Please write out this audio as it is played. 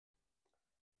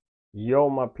Yo,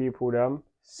 my people, them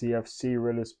CFC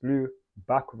Realist Blue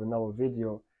back with another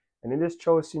video. And in this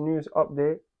Chelsea news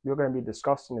update, we're going to be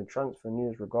discussing the transfer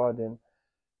news regarding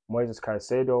Moises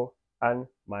Caicedo and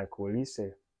Michael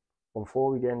Olise.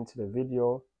 Before we get into the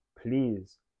video,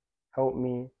 please help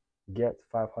me get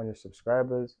 500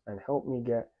 subscribers and help me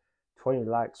get 20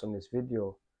 likes on this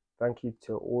video. Thank you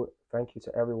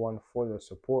to everyone for your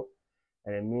support,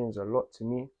 and it means a lot to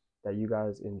me that you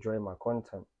guys enjoy my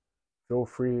content. Feel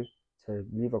free to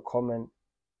leave a comment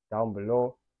down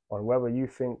below on whether you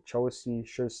think Chelsea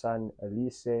should sign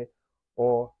Olise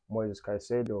or Moises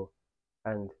Caicedo,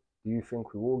 and do you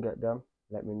think we will get them?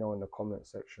 Let me know in the comment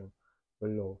section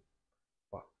below.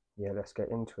 But yeah, let's get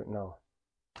into it now.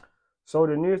 So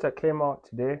the news that came out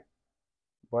today,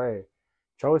 boy,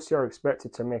 Chelsea are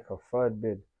expected to make a third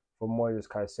bid for Moises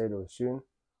Caicedo soon,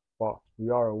 but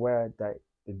we are aware that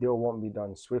the deal won't be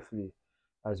done swiftly,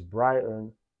 as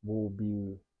Brighton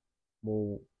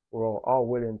are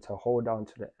willing to hold down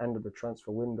to the end of the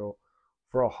transfer window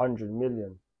for 100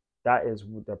 million. That is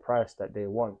the price that they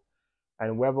want,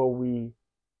 and whether we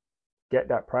get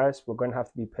that price, we're going to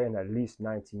have to be paying at least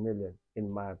 90 million,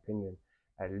 in my opinion.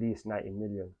 At least 90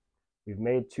 million. We've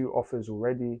made 2 offers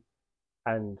already,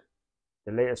 and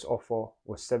the latest offer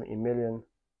was 70 million.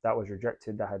 That was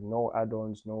rejected. That had no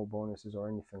add-ons, no bonuses or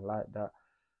anything like that,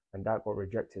 and that got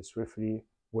rejected swiftly,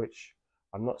 which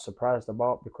I'm not surprised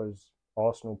about, because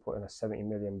Arsenal put in a 70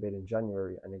 million bid in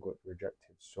January and it got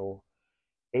rejected. So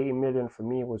 80 million for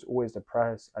me was always the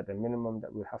price at the minimum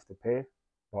that we'd have to pay,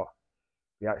 but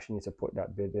we actually need to put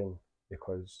that bid in,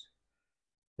 because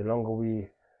the longer we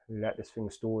let this thing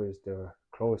stall is the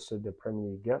closer the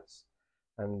Premier League gets,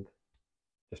 and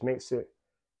just makes it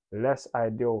less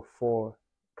ideal for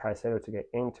Caicedo to get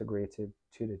integrated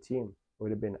to the team. It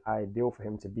would have been ideal for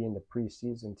him to be in the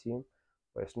pre-season team,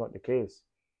 but it's not the case.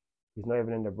 He's not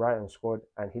even in the Brighton squad,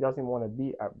 and he doesn't want to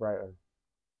be at Brighton.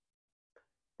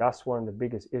 That's one of the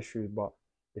biggest issues, but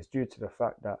it's due to the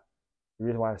fact that the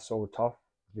reason why it's so tough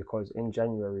is because in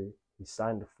January he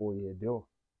signed a 4-year deal.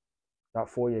 That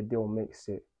 4-year deal makes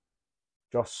it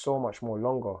just so much more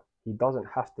longer. He doesn't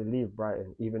have to leave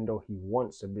Brighton, even though he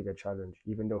wants a bigger challenge,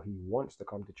 even though he wants to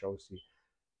come to Chelsea.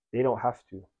 They don't have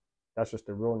to. That's just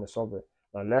the realness of it.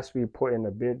 Unless we put in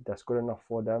a bid that's good enough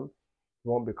for them, he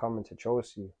won't be coming to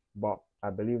Chelsea. But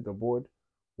I believe the board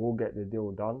will get the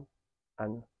deal done,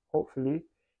 and hopefully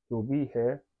he'll be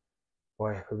here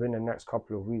within the next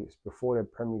couple of weeks before the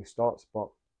Premier League starts. But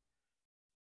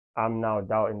I'm now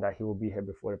doubting that he will be here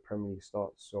before the Premier League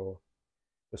starts. So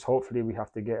just hopefully we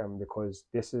have to get him, because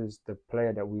this is the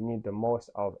player that we need the most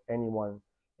out of anyone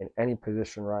in any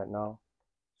position right now.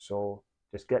 So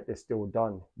just get this deal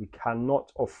done. We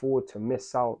cannot afford to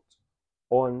miss out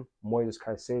on Moises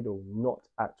Caicedo, not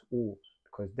at all,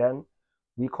 because then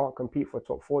we can't compete for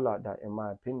top 4 like that, in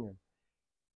my opinion.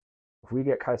 If we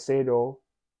get Caicedo,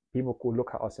 people could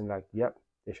look at us and like, yep,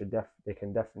 they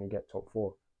can definitely get top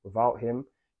 4. Without him,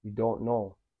 you don't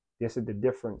know. This is the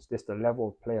difference. This is the level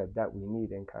of player that we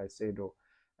need in Caicedo.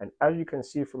 And as you can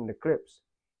see from the clips,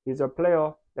 he's a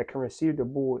player that can receive the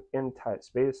ball in tight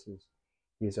spaces.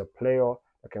 He's a player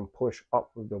that can push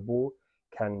up with the ball,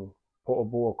 can put a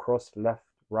ball across left,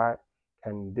 right,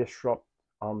 can disrupt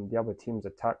the other team's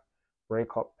attack,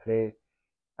 break up play,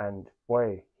 and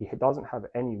boy, he doesn't have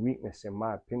any weakness, in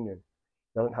my opinion.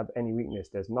 He doesn't have any weakness.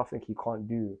 There's nothing he can't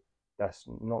do that's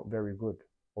not very good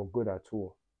or good at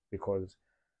all, because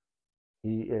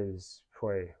he is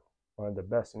probably one of the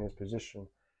best in his position.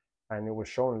 And it was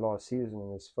shown last season,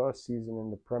 in his first season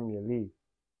in the Premier League,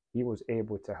 he was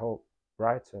able to help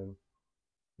Brighton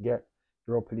get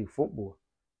Europa League football,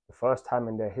 the first time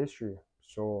in their history.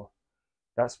 So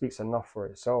that speaks enough for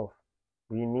itself.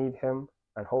 We need him,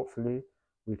 and hopefully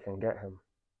we can get him.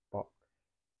 But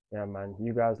yeah, man,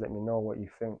 you guys let me know what you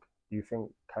think. Do you think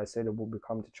Caicedo will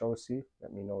become to Chelsea?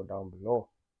 Let me know down below.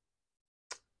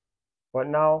 But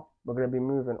now we're going to be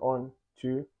moving on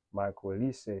to Michael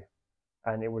Olise.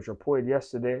 And it was reported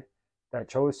yesterday that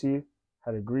Chelsea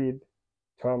had agreed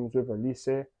terms with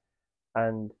Olise,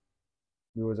 and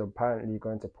we was apparently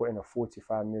going to put in a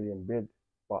 45 million bid.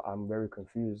 But I'm very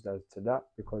confused as to that,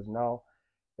 because now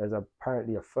there's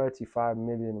apparently a 35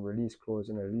 million release clause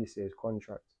in Olise's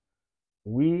contract.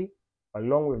 We,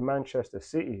 along with Manchester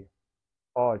City,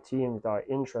 are teams that are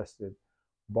interested,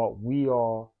 but we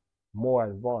are more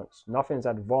advanced. Nothing's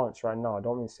advanced right now. I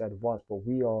don't mean to say advanced, but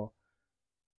we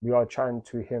are trying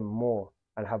to him more,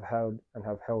 and have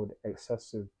held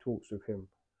excessive talks with him.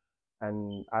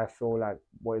 And I feel like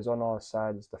what is on our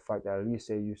side is the fact that Olise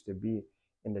used to be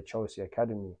in the Chelsea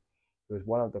academy. He was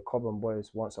one of the Cobham boys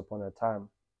once upon a time,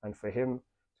 and for him to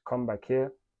come back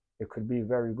here, it could be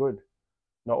very good.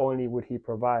 Not only would he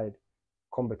provide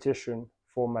competition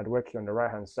for Madueke on the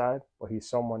right-hand side, but he's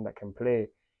someone that can play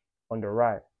on the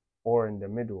right or in the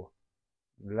middle.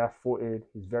 Left-footed,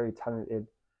 he's very talented,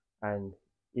 and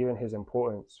even his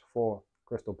importance for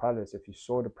Crystal Palace, if you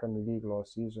saw the Premier League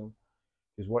last season,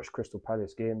 if you watched Crystal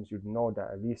Palace games, you'd know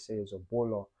that Olise is a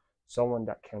baller, someone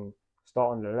that can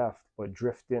start on the left, but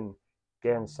drift in,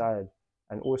 get inside,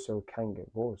 and also can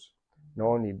get goals. Not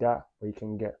only that, but he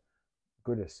can get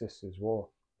good assists as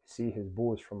well. See his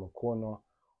balls from a corner,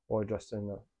 or just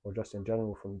in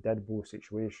general from dead ball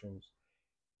situations.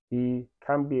 He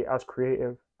can be as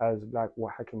creative as like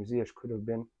what Hakim Ziyech could have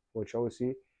been for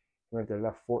Chelsea. With the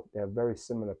left foot, they're very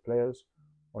similar players.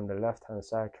 On the left-hand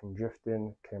side, can drift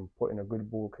in, can put in a good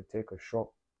ball, could take a shot,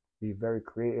 be very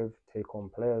creative, take on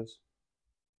players.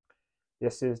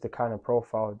 This is the kind of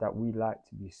profile that we like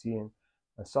to be seeing,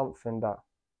 and something that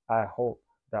I hope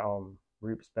that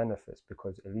reaps benefits,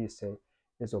 because Olise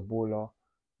is a baller.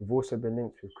 We've also been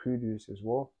linked with Kudus as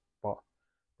well, but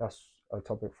that's a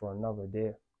topic for another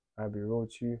day. I'll be real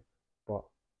to you, but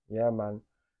yeah, man,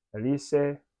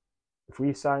 Olise, if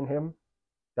we sign him,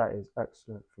 that is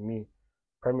excellent for me.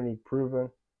 Premier League proven,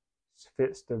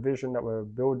 fits the vision that we're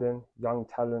building, young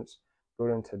talents,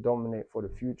 building to dominate for the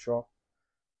future.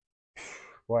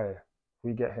 Boy, if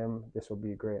we get him, this will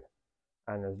be great.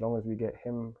 And as long as we get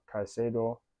him,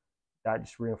 Caicedo, that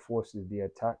just reinforces the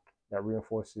attack, that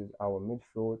reinforces our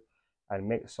midfield, and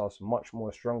makes us much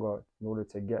more stronger in order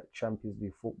to get Champions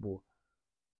League football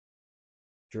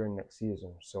during next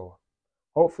season. So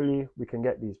hopefully we can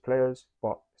get these players,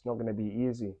 but it's not going to be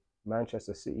easy.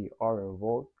 Manchester City are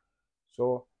involved,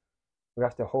 so we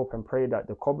have to hope and pray that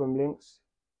the Cobham links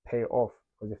pay off,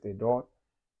 because if they don't,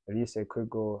 Olise could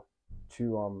go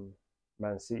to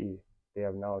Man City. They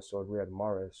have now sold Riyad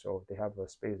Mahrez, so they have a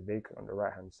space vacant on the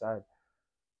right-hand side.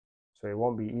 So it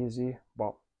won't be easy,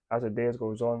 but as the days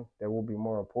goes on, there will be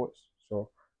more reports. So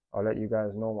I'll let you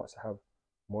guys know once I have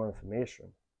more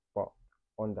information. But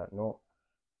on that note,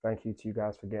 thank you to you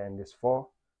guys for getting this far.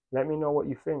 Let me know what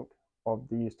you think of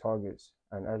these targets.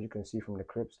 And as you can see from the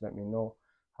clips, let me know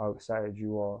how excited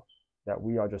you are that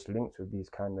we are just linked with these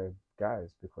kind of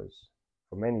guys, because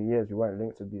for many years we weren't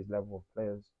linked with these level of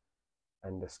players,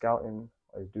 and the scouting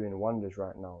is doing wonders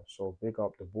right now. So big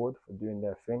up the board for doing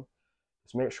their thing.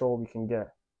 Just make sure we can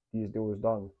get these deals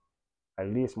done. At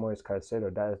least Moises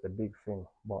Caicedo, that is the big thing.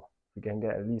 But if we can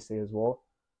get Olise as well,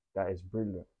 that is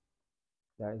brilliant.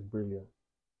 That is brilliant.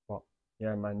 But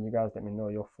yeah, man, you guys let me know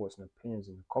your thoughts and opinions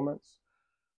in the comments.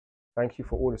 Thank you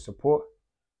for all the support.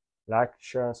 Like,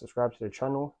 share, and subscribe to the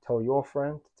channel. Tell your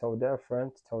friend, tell their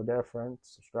friend, tell their friend.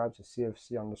 Subscribe to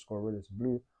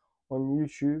CFC_RealisBlue on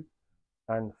YouTube.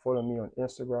 And follow me on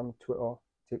Instagram, Twitter,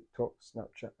 TikTok,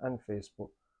 Snapchat, and Facebook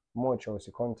for more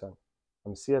Chelsea content.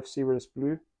 I'm CFC Realist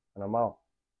Blue, and I'm out.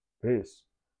 Peace.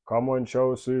 Come on,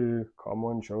 Chelsea. Come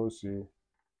on, Chelsea.